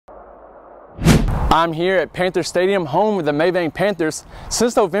I'm here at Panther Stadium, home of the Mabank Panthers.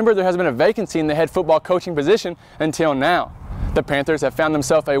 Since November, there has been a vacancy in the head football coaching position until now. The Panthers have found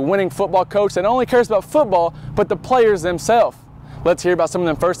themselves a winning football coach that not only cares about football, but the players themselves. Let's hear about some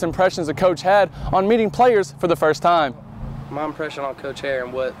of the first impressions the coach had on meeting players for the first time. My impression on Coach Hare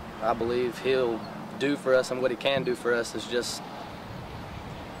and what I believe he'll do for us and what he can do for us is just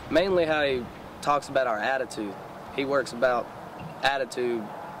mainly how he talks about our attitude. He works about attitude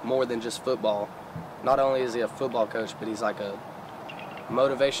more than just football. Not only is he a football coach, but he's like a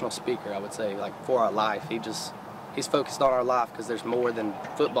motivational speaker, I would say, like for our life. He's focused on our life because there's more than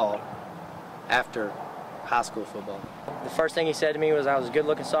football after high school football. The first thing he said to me was I was a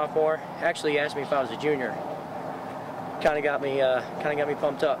good-looking sophomore. Actually, he asked me if I was a junior. Kind of got me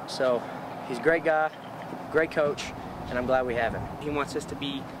pumped up. So he's a great guy, great coach, and I'm glad we have him. He wants us to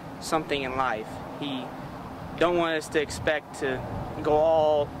be something in life. He don't want us to expect to go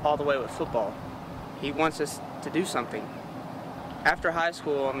all the way with football. He wants us to do something. After high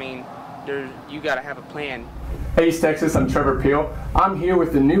school, I mean, you got to have a plan. Hey East Texas, I'm Trevor Peel. I'm here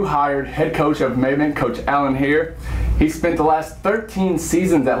with the new hired head coach of Mabank, Coach Allen Hare. He spent the last 13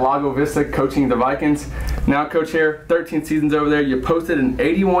 seasons at Lago Vista coaching the Vikings. Now, Coach Hare, 13 seasons over there. You posted an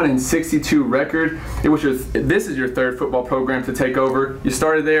 81-62 record. This is your third football program to take over. You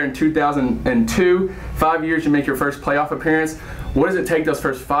started there in 2002. 5 years, you make your first playoff appearance. What does it take those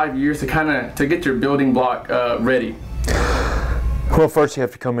first 5 years to get your building block ready? Well, first you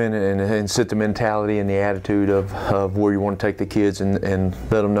have to come in and set the mentality and the attitude of where you want to take the kids and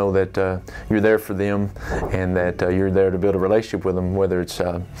let them know that you're there for them and that you're there to build a relationship with them, whether it's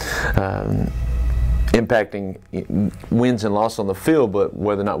impacting wins and losses on the field, but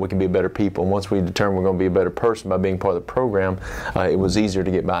whether or not we can be better people. And once we determine we're going to be a better person by being part of the program, it was easier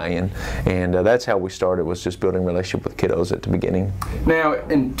to get buy-in. And that's how we started, was just building a relationship with kiddos at the beginning. Now,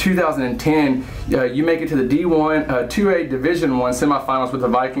 in 2010, you make it to the D1, 2A Division I semifinals with the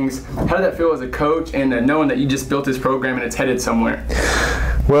Vikings. How did that feel as a coach and knowing that you just built this program and it's headed somewhere?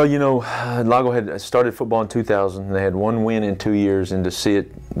 Well, you know, Lago had started football in 2000, and they had one win in 2 years, and to see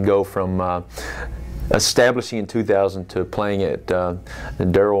it go from establishing in 2000 to playing at the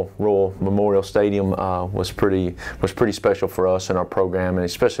Darrell Royal Memorial Stadium was pretty special for us and our program, and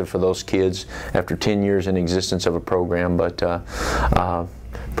especially for those kids after 10 years in existence of a program. But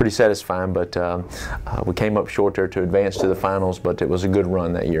pretty satisfying. But we came up short there to advance to the finals, but it was a good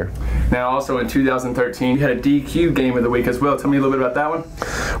run that year. Now, also in 2013, you had a DQ game of the week as well. Tell me a little bit about that one.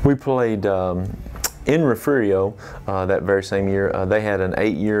 We played in Refugio that very same year. They had an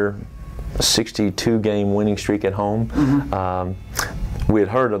 8-year 62-game winning streak at home. Mm-hmm. We had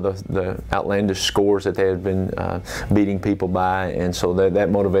heard of the outlandish scores that they had been beating people by, and so that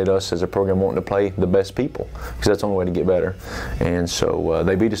motivated us as a program wanting to play the best people, because that's the only way to get better. And so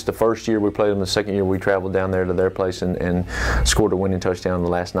they beat us the first year we played them. The second year we traveled down there to their place and scored a winning touchdown in the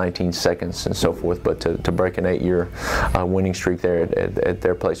last 19 seconds and so forth. But to break an 8-year winning streak there at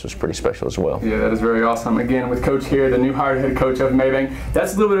their place was pretty special as well. Yeah, that is very awesome. Again, with Coach Hare, the new hired head coach of Mabank.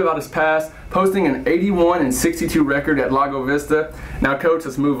 That's a little bit about his past, posting an 81-62 record at Lago Vista. Now, Coach,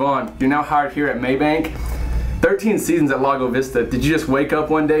 let's move on. You're now hired here at Mabank. 13 seasons at Lago Vista. Did you just wake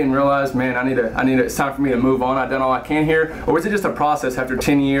up one day and realize, man, it's time for me to move on. I've done all I can here? Or was it just a process after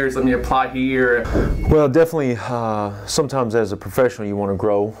 10 years, let me apply here? Well, definitely sometimes as a professional you want to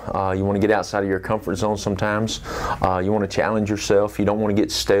grow. You want to get outside of your comfort zone sometimes. You want to challenge yourself. You don't want to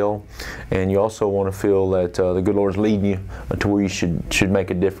get stale. And you also want to feel that the good Lord's leading you to where you should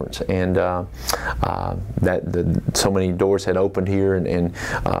make a difference. And so many doors had opened here, and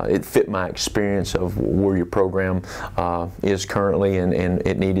it fit my experience of where your program is currently, and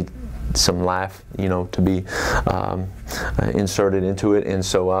it needed some life, you know, to be inserted into it. And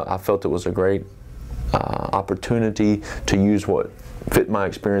so I felt it was a great opportunity to use what fit my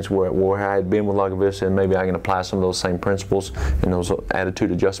experience where I had been with Lago Vista, and maybe I can apply some of those same principles and those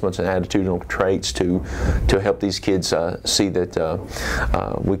attitude adjustments and attitudinal traits to help these kids see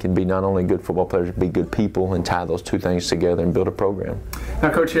that we can be not only good football players, but be good people, and tie those two things together and build a program.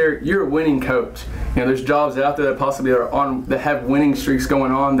 Now, Coach Hare, you're a winning coach. You know, there's jobs out there that possibly that have winning streaks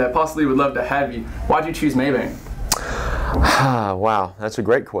going on that possibly would love to have you. Why'd you choose Mabank? Wow, that's a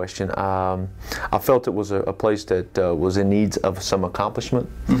great question. I felt it was a place that was in need of some accomplishment.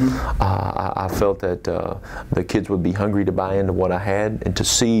 Mm-hmm. I felt that the kids would be hungry to buy into what I had and to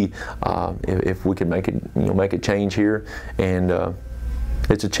see if we could make a change here. And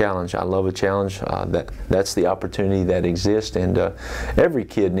It's a challenge. I love a challenge. That's the opportunity that exists, and every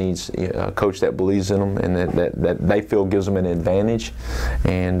kid needs a coach that believes in them and that they feel gives them an advantage.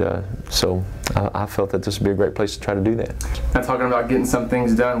 And so I felt that this would be a great place to try to do that. Now, talking about getting some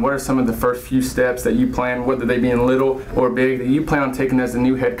things done, what are some of the first few steps that you plan, whether they be in little or big, that you plan on taking as a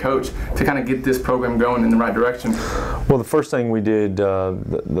new head coach to kind of get this program going in the right direction? Well, the first thing we did,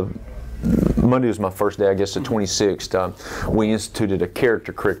 Monday was my first day, I guess, the 26th. We instituted a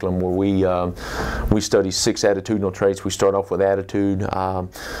character curriculum where we study 6 attitudinal traits. We start off with attitude.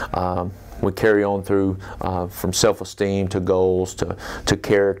 We carry on through from self-esteem to goals to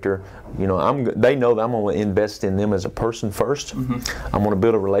character. You know, they know that I'm going to invest in them as a person first. I'm going to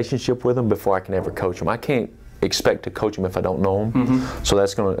build a relationship with them before I can ever coach them. I can't expect to coach them if I don't know them. So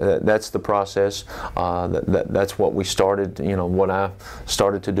that's the process. That's what we started. You know, what I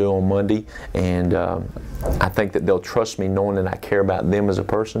started to do on Monday, and I think that they'll trust me knowing that I care about them as a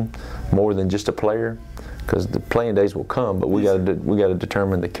person more than just a player. Because the playing days will come, but we got to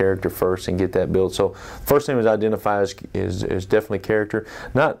determine the character first and get that built. So first thing is identify is definitely character,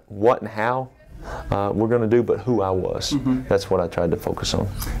 not what and how we're going to do, but who I was. That's what I tried to focus on.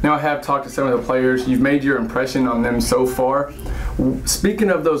 Now, I have talked to some of the players. You've made your impression on them so far. Speaking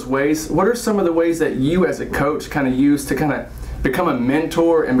of those ways, what are some of the ways that you as a coach kind of use to kind of become a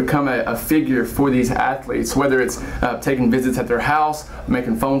mentor and become a figure for these athletes, whether it's taking visits at their house,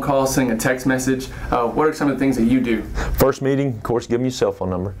 making phone calls, sending a text message? What are some of the things that you do? First meeting, of course, give them your cell phone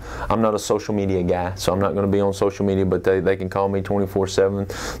number. I'm not a social media guy, so I'm not going to be on social media, but they can call me 24/7,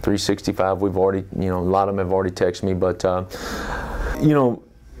 365. We've already, you know, a lot of them have already texted me, but you know,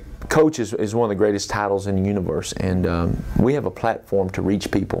 coach is one of the greatest titles in the universe, and we have a platform to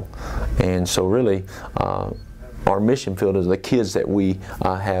reach people, and so really our mission field is the kids that we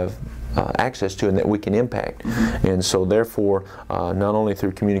have access to and that we can impact. And so therefore, not only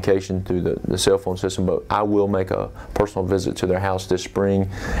through communication through the cell phone system, but I will make a personal visit to their house this spring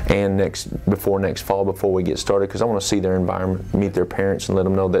and before next fall, before we get started, because I want to see their environment, meet their parents, and let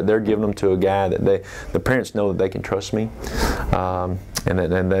them know that they're giving them to a guy that the parents know that they can trust me, and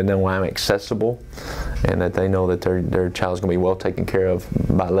that they know I'm accessible, and that they know that their child's going to be well taken care of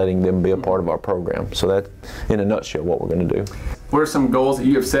by letting them be a part of our program. So that, in a nutshell, what we're going to do. What are some goals that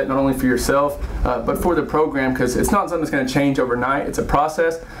you have set, not only for yourself, but for the program? Because it's not something that's going to change overnight. It's a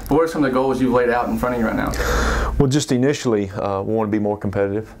process. But what are some of the goals you've laid out in front of you right now? Well, just initially, we want to be more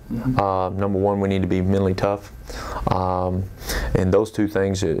competitive. Number one, we need to be mentally tough. And those two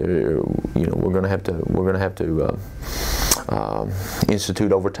things, you know, we're going to have to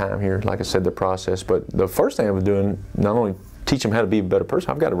institute over time here. Like I said, the process. But the first thing I'm doing, not only teach them how to be a better person,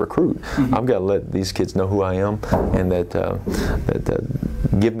 I've got to recruit. I've got to let these kids know who I am, and that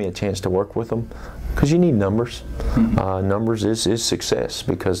give me a chance to work with them, because you need numbers. Numbers is success,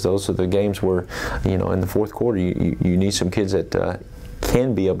 because those are the games where, you know, in the fourth quarter you need some kids that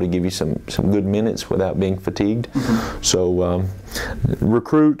can be able to give you some good minutes without being fatigued. So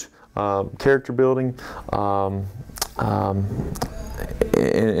recruit, character building,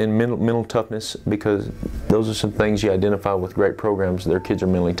 and mental toughness, because those are some things you identify with great programs. Their kids are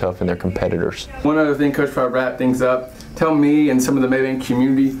mentally tough and they're competitors. One other thing, Coach, before I wrap things up, tell me and some of the Mabank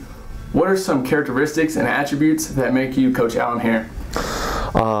community, what are some characteristics and attributes that make you Coach Allen Hare?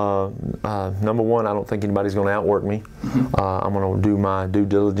 Number one, I don't think anybody's going to outwork me. I'm going to do my due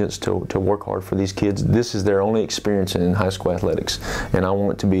diligence to work hard for these kids. This is their only experience in high school athletics, and I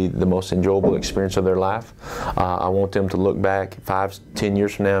want it to be the most enjoyable experience of their life. I want them to look back 5-10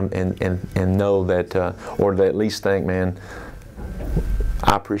 years from now and know that, or to at least think, man,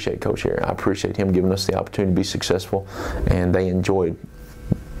 I appreciate Coach Hare. I appreciate him giving us the opportunity to be successful, and they enjoyed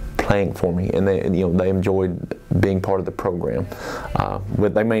playing for me, and they enjoyed being part of the program.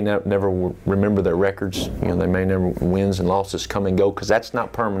 But they may never remember their records. You know, they may never wins and losses come and go, because that's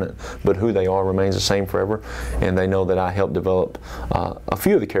not permanent. But who they are remains the same forever, and they know that I helped develop a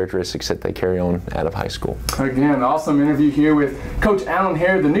few of the characteristics that they carry on out of high school. Again, awesome interview here with Coach Allen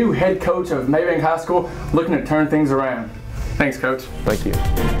Hare, the new head coach of Mabank High School, looking to turn things around. Thanks, Coach. Thank you.